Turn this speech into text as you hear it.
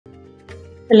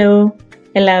Hello,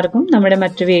 എല്ലാവർക്കും നമ്മുടെ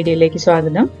മറ്റൊരു വീഡിയോയിലേക്ക്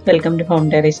സ്വാഗതം. Welcome to home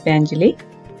recipe Anjali.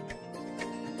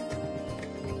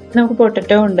 നമുക്ക്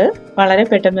പൊട്ടറ്റോ കൊണ്ട് വളരെ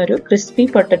പെട്ടെന്നൊരു ക്രിസ്പി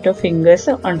പൊട്ടറ്റോ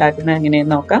ഫിംഗേഴ്സ് ഉണ്ടാക്കുന്നത്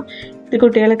എങ്ങനെയെന്ന് നോക്കാം. ഇത്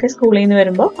കുട്ടികളൊക്കെ സ്കൂളിൽ നിന്ന്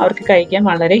വരുമ്പോൾ അവർക്ക് കഴിക്കാൻ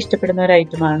വളരെ ഇഷ്ടപ്പെടുന്ന ഒരു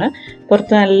ഐറ്റമാണ്.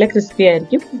 പുറത്ത് നല്ല ക്രിസ്പി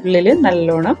ആയിരിക്കും, ഉള്ളിൽ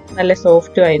നല്ല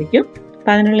സോഫ്റ്റും ആയിരിക്കും.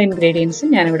 അപ്പം അതിനുള്ള ഇൻഗ്രീഡിയൻസ്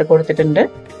ഞാനിവിടെ കൊടുത്തിട്ടുണ്ട്.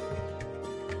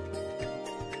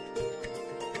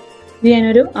 ഇത്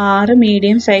ഞാനൊരു 6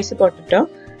 മീഡിയം സൈസ് പൊട്ടറ്റോ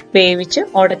വേവിച്ച്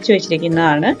ഉടച്ചു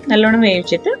വെച്ചിരിക്കുന്നതാണ്. നല്ലോണം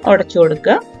വേവിച്ചിട്ട് ഉടച്ചു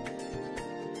കൊടുക്കുക.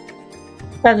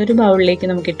 അപ്പം അതൊരു ബൗളിലേക്ക്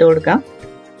നമുക്ക് ഇട്ട് കൊടുക്കാം.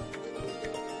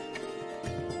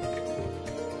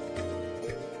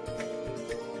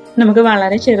 നമുക്ക്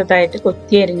വളരെ ചെറുതായിട്ട്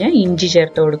കൊത്തിയരിഞ്ഞ ഇഞ്ചി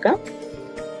ചേർത്ത് കൊടുക്കാം.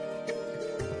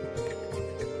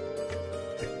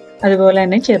 അതുപോലെ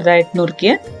തന്നെ ചെറുതായിട്ട്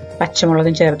നുറുക്കിയ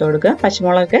പച്ചമുളകും ചേർത്ത് കൊടുക്കുക.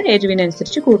 പച്ചമുളകൊക്കെ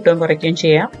എരിവിനനുസരിച്ച് കൂട്ടുകയും കുറയ്ക്കുകയും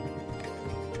ചെയ്യാം.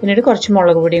 പിന്നീട് കുറച്ച്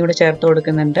മുളക് പൊടിയും കൂടി ചേർത്ത്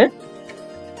കൊടുക്കുന്നുണ്ട്.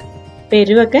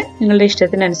 എരിവൊക്കെ നിങ്ങളുടെ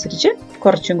ഇഷ്ടത്തിനനുസരിച്ച്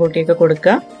കുറച്ചും കൂട്ടിയൊക്കെ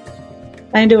കൊടുക്കുക.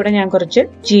 അതിൻ്റെ കൂടെ ഞാൻ കുറച്ച്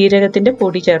ജീരകത്തിൻ്റെ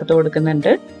പൊടി ചേർത്ത് കൊടുക്കുന്നുണ്ട്.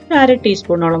 1/2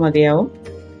 ടീസ്പൂണോളം മതിയാവും.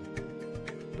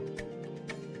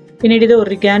 പിന്നീട് ഇത്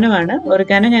ഒറിഗാനോ ആണ്.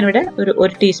 ഒറിഗാനോ ഞാനിവിടെ ഒരു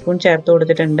 1 ടീസ്പൂൺ ചേർത്ത്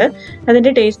കൊടുത്തിട്ടുണ്ട്.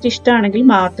 അതിൻ്റെ ടേസ്റ്റ് ഇഷ്ടമാണെങ്കിൽ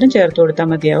മാത്രം ചേർത്ത് കൊടുത്താൽ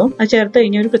മതിയാവും. അത് ചേർത്ത്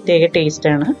കഴിഞ്ഞാൽ ഒരു പ്രത്യേക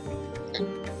ടേസ്റ്റാണ്.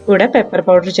 കൂടെ പെപ്പർ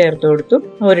പൗഡർ ചേർത്ത് കൊടുത്തു.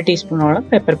 1 ടീസ്പൂണോളം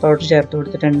പെപ്പർ പൗഡർ ചേർത്ത്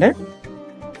കൊടുത്തിട്ടുണ്ട്.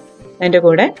 അതിൻ്റെ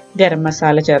കൂടെ ഗരം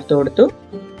മസാല ചേർത്ത് കൊടുത്തു.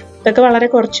 ഇതൊക്കെ വളരെ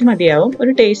കുറച്ച് മതിയാവും.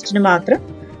 ഒരു ടേസ്റ്റിന് മാത്രം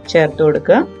ചേർത്ത്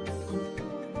കൊടുക്കുക.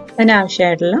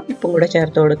 അതിനാവശ്യമായിട്ടുള്ള ഉപ്പും കൂടെ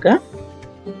ചേർത്ത് കൊടുക്കുക.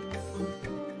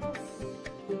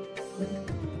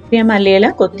 ഞാൻ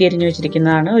മല്ലിയില കൊത്തിയരിഞ്ഞു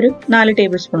വെച്ചിരിക്കുന്നതാണ്. ഒരു 4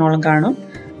 ടേബിൾ സ്പൂണോളം കാണും.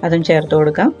 അതും ചേർത്ത്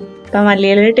കൊടുക്കാം. അപ്പം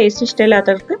മല്ലിയിലയുടെ ടേസ്റ്റ്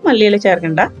ഇഷ്ടമില്ലാത്തവർക്ക് മല്ലിയില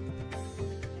ചേർക്കണ്ട.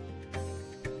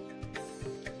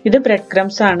 ഇത് ബ്രെഡ്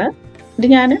ക്രംസ് ആണ്. ഇത്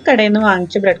ഞാൻ കടയിൽ നിന്ന്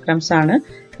വാങ്ങിച്ച ബ്രെഡ് ക്രംസ് ആണ്.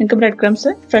 നിങ്ങൾക്ക് ബ്രെഡ് ക്രംസ്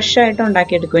ഫ്രഷ് ആയിട്ട്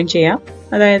ഉണ്ടാക്കിയെടുക്കുകയും ചെയ്യാം.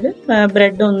 അതായത്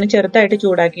ബ്രെഡ് ഒന്ന് ചെറുതായിട്ട്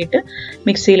ചൂടാക്കിയിട്ട്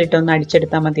മിക്സിയിലിട്ട് ഒന്ന്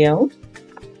അടിച്ചെടുത്താൽ മതിയാവും.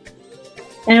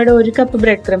 ഞാനിവിടെ 1 കപ്പ്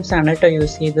ബ്രെഡ് ക്രംസ് ആണ് കേട്ടോ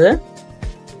യൂസ് ചെയ്തത്.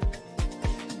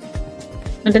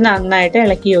 എന്നിട്ട് നന്നായിട്ട്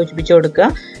ഇളക്കി യോജിപ്പിച്ച് കൊടുക്കുക.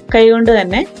 കൈകൊണ്ട്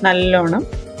തന്നെ നല്ലോണം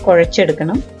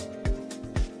കുഴച്ചെടുക്കണം.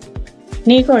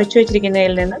 ഇനി കുഴച്ച്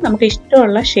വെച്ചിരിക്കുന്നതിൽ നിന്ന് നമുക്ക്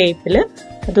ഇഷ്ടമുള്ള ഷേപ്പിൽ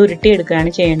അത് ഉരുട്ടിയെടുക്കുകയാണ്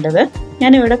ചെയ്യേണ്ടത്.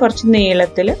 ഞാനിവിടെ കുറച്ച്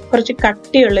നീളത്തിൽ കുറച്ച്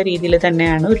കട്ടിയുള്ള രീതിയിൽ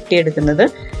തന്നെയാണ് ഉരുട്ടിയെടുക്കുന്നത്.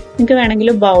 നിങ്ങൾക്ക് വേണമെങ്കിൽ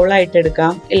ബൗളായിട്ട്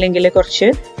എടുക്കാം, ഇല്ലെങ്കിൽ കുറച്ച്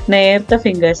നേർത്ത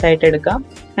ഫിംഗേഴ്സ് ആയിട്ട് എടുക്കാം.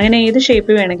 അങ്ങനെ ഏത്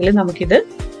ഷേപ്പ് വേണമെങ്കിലും നമുക്കിത്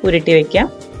ഉരുട്ടി വെക്കാം.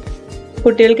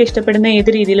 കുട്ടികൾക്ക് ഇഷ്ടപ്പെടുന്ന ഏത്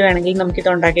രീതിയിൽ വേണമെങ്കിലും നമുക്കിത്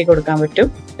ഉണ്ടാക്കി കൊടുക്കാൻ പറ്റും.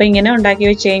 അപ്പം ഇങ്ങനെ ഉണ്ടാക്കി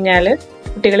വെച്ച് കഴിഞ്ഞാൽ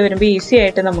കുട്ടികൾ വരുമ്പോൾ ഈസി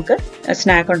ആയിട്ട് നമുക്ക്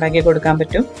സ്നാക്ക് ഉണ്ടാക്കി കൊടുക്കാൻ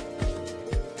പറ്റും.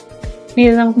 ഇനി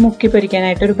ഇത് നമുക്ക് മുക്കി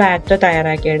പൊരിക്കാനായിട്ട് ഒരു ബാറ്റർ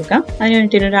തയ്യാറാക്കി എടുക്കാം. അതിന്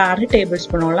വേണ്ടിയിട്ട് ഒരു 6 ടേബിൾ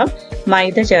സ്പൂണോളം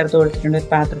മൈദ ചേർത്ത് കൊടുത്തിട്ടുണ്ട് ഒരു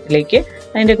പാത്രത്തിലേക്ക്.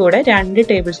 അതിൻ്റെ കൂടെ 2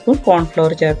 ടേബിൾ സ്പൂൺ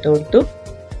കോൺഫ്ലോർ ചേർത്ത് കൊടുത്തു.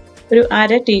 ഒരു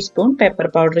 1/2 ടീസ്പൂൺ പെപ്പർ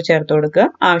പൗഡർ ചേർത്ത് കൊടുക്കുക.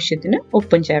 ആവശ്യത്തിന്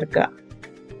ഉപ്പും ചേർക്കുക.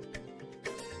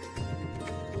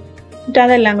 എന്നിട്ട്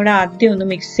അതെല്ലാം കൂടെ ആദ്യം ഒന്ന്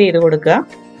മിക്സ് ചെയ്ത് കൊടുക്കുക.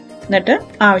 എന്നിട്ട്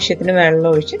ആവശ്യത്തിന് വെള്ളം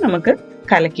ഒഴിച്ച് നമുക്ക്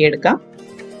കലക്കിയെടുക്കാം.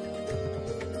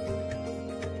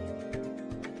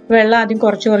 വെള്ളം ആദ്യം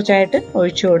കുറച്ചായിട്ട്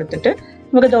ഒഴിച്ചു കൊടുത്തിട്ട്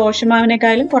നമുക്ക്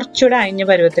ദോശമാവിനേക്കാളും കുറച്ചുകൂടെ അയഞ്ഞ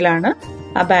പരുവത്തിലാണ്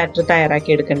ആ ബാറ്റർ തയ്യാറാക്കി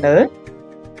എടുക്കേണ്ടത്.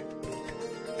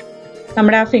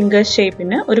 നമ്മുടെ ആ ഫിംഗേഴ്സ്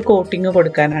ഷേപ്പിന് ഒരു കോട്ടിങ്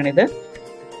കൊടുക്കാനാണിത്.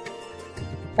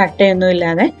 കട്ടയൊന്നും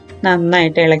ഇല്ലാതെ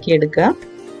നന്നായിട്ട് ഇളക്കിയെടുക്കുക.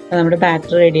 നമ്മുടെ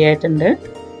ബാറ്റർ റെഡി ആയിട്ടുണ്ട്.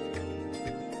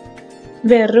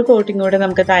 വേറൊരു കോട്ടിങ് കൂടെ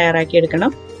നമുക്ക് തയ്യാറാക്കി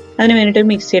എടുക്കണം. അതിന് വേണ്ടിയിട്ട്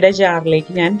മിക്സിയുടെ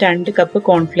ജാറിലേക്ക് ഞാൻ 2 കപ്പ്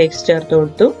കോൺഫ്ലേക്സ് ചേർത്ത്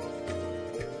കൊടുത്തു.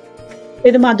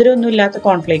 ഇത് മധുരമൊന്നും ഇല്ലാത്ത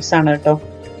കോൺഫ്ലേക്സ് ആണ് കേട്ടോ.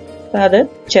 അപ്പം അത്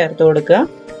ചേർത്ത് കൊടുക്കുക.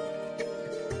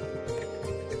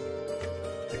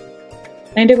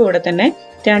 അതിൻ്റെ കൂടെ തന്നെ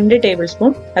 2 ടേബിൾ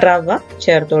സ്പൂൺ റവ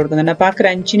ചേർത്ത് കൊടുക്കുന്നുണ്ട്. അപ്പോൾ ആ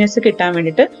ക്രഞ്ചിനെസ് കിട്ടാൻ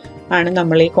വേണ്ടിയിട്ട് ആണ്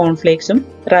നമ്മൾ ഈ കോൺഫ്ലേക്സും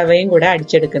റവയും കൂടെ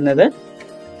അടിച്ചെടുക്കുന്നത്.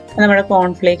 നമ്മുടെ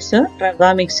കോൺഫ്ലേക്സ്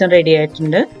റവ മിക്സും റെഡി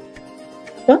ആയിട്ടുണ്ട്.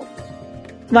 അപ്പോൾ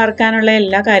വറുക്കാനുള്ള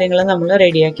എല്ലാ കാര്യങ്ങളും നമ്മൾ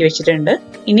റെഡിയാക്കി വെച്ചിട്ടുണ്ട്.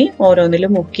 ഇനി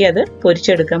ഓരോന്നിലും മുക്കി അത്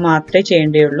പൊരിച്ചെടുക്കുക മാത്രമേ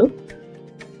ചെയ്യേണ്ടിയുള്ളൂ.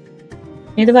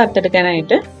 ഇത്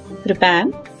വറുത്തെടുക്കാനായിട്ട് ഒരു പാൻ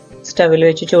സ്റ്റവിൽ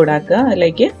വെച്ച് ചൂടാക്കുക.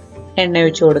 അതിലേക്ക് എണ്ണ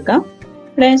ഒഴിച്ച് കൊടുക്കാം.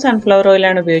 ഇവിടെ ഞാൻ സൺഫ്ലവർ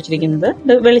ഓയിലാണ് ഉപയോഗിച്ചിരിക്കുന്നത്.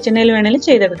 ഇത് വെളിച്ചെണ്ണയിൽ വേണമെങ്കിൽ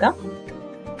ചെയ്തെടുക്കാം.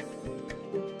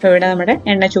 അപ്പോൾ ഇവിടെ നമ്മുടെ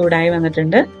എണ്ണ ചൂടായി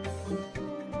വന്നിട്ടുണ്ട്.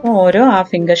 ഓരോ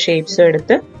ഫിംഗർ ഷേപ്സും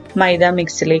എടുത്ത് മൈദ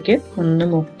മിക്സിലേക്ക് ഒന്ന്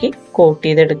മുക്കി കോട്ട്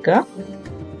ചെയ്തെടുക്കുക.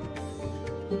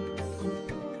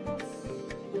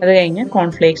 അത് കഴിഞ്ഞ്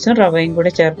കോൺഫ്ലേക്സും റവയും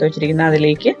കൂടെ ചേർത്ത് വെച്ചിരിക്കുന്ന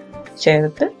അതിലേക്ക്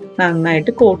ചേർത്ത്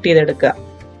നന്നായിട്ട് കോട്ട് ചെയ്തെടുക്കുക.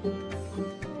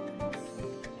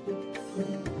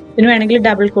 ഇതിന് വേണമെങ്കിൽ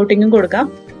ഡബിൾ കോട്ടിങ്ങും കൊടുക്കാം.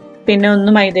 പിന്നെ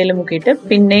ഒന്ന് മൈദയിൽ മുക്കിയിട്ട്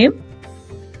പിന്നെയും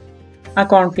ആ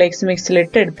കോൺഫ്ലേക്സ്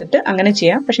മിക്സിലിട്ട് എടുത്തിട്ട് അങ്ങനെ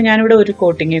ചെയ്യാം. പക്ഷെ ഞാനിവിടെ ഒരു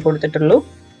കോട്ടിങ്ങേ കൊടുത്തിട്ടുള്ളൂ.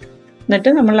 എന്നിട്ട്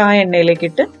നമ്മൾ ആ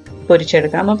എണ്ണയിലേക്കിട്ട്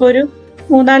പൊരിച്ചെടുക്കാം. അപ്പോൾ ഒരു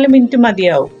 3-4 മിനിറ്റ്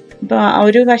മതിയാവും. അപ്പോൾ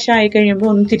ഒരു വശം ആയി കഴിയുമ്പോൾ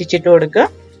ഒന്ന് തിരിച്ചിട്ട് കൊടുക്കുക.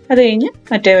 അത് കഴിഞ്ഞ്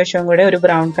മറ്റേ വശവും കൂടെ ഒരു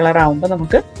ബ്രൗൺ കളർ ആവുമ്പോൾ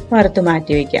നമുക്ക് വറുത്ത്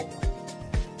മാറ്റി വയ്ക്കാം.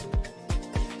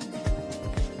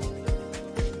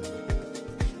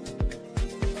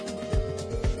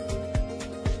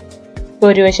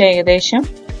 ഒരു വശം ഏകദേശം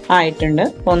ആയിട്ടുണ്ട്.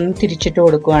 ഒന്ന് തിരിച്ചിട്ട്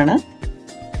കൊടുക്കുവാണ്.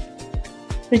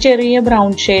 ഒരു ചെറിയ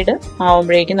ബ്രൗൺ ഷെയ്ഡ്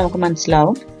ആവുമ്പോഴേക്കും നമുക്ക്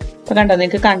മനസ്സിലാവും. ഇപ്പൊ കണ്ടോ,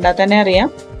 നിങ്ങൾക്ക് കണ്ടാൽ തന്നെ അറിയാം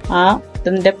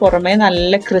ഇതിന്റെ പുറമെ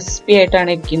നല്ല ക്രിസ്പി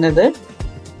ആയിട്ടാണ് ഇരിക്കുന്നത്.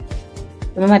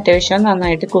 ഇപ്പൊ മറ്റേ വശം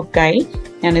നന്നായിട്ട് കുക്കായി.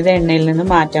 ഞാനിത് എണ്ണയിൽ നിന്ന്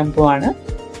മാറ്റാൻ പോവാണ്.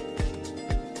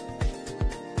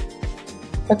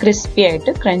 ഇപ്പൊ ക്രിസ്പി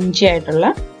ആയിട്ട് ക്രഞ്ചി ആയിട്ടുള്ള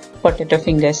പൊട്ടറ്റോ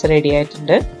ഫിംഗേഴ്സ് റെഡി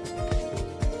ആയിട്ടുണ്ട്.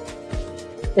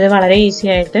 ഇത് വളരെ ഈസി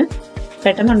ആയിട്ട്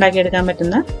പെട്ടെന്ന് ഉണ്ടാക്കിയെടുക്കാൻ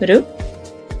പറ്റുന്ന ഒരു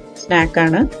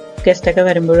സ്നാക്കാണ്. ഗസ്റ്റൊക്കെ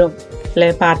വരുമ്പോഴും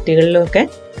അല്ലെങ്കിൽ പാർട്ടികളിലും ഒക്കെ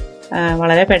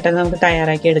വളരെ പെട്ടെന്ന് നമുക്ക്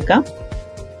തയ്യാറാക്കി എടുക്കാം.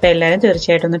 അപ്പം എല്ലാവരും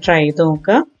തീർച്ചയായിട്ടും ഒന്ന് ട്രൈ ചെയ്ത്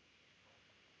നോക്കുക.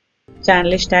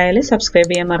 ചാനൽ ഇഷ്ടമായാൽ സബ്സ്ക്രൈബ്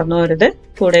ചെയ്യാൻ മറന്നു പോകരുത്.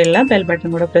 കൂടെയുള്ള ബെൽ ബട്ടൺ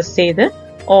കൂടെ പ്രസ് ചെയ്ത്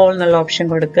ഓൾ എന്നുള്ള ഓപ്ഷൻ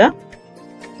കൊടുക്കുക.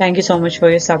 Thank you so much for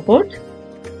your support.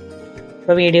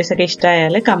 അപ്പോൾ വീഡിയോസൊക്കെ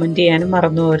ഇഷ്ടമായാൽ കമൻറ്റ് ചെയ്യാനും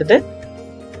മറന്നു പോകരുത്.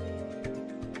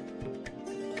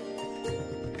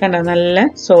 കണ്ടോ, നല്ല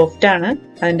സോഫ്റ്റ് ആണ്.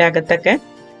 അതിൻ്റെ അകത്തൊക്കെ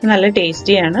നല്ല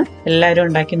ടേസ്റ്റിയാണ്. എല്ലാവരും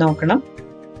ഉണ്ടാക്കി നോക്കണം.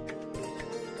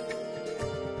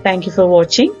 Thank you for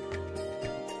watching.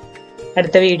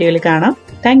 അടുത്ത വീഡിയോയിൽ കാണാം.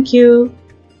 Thank you.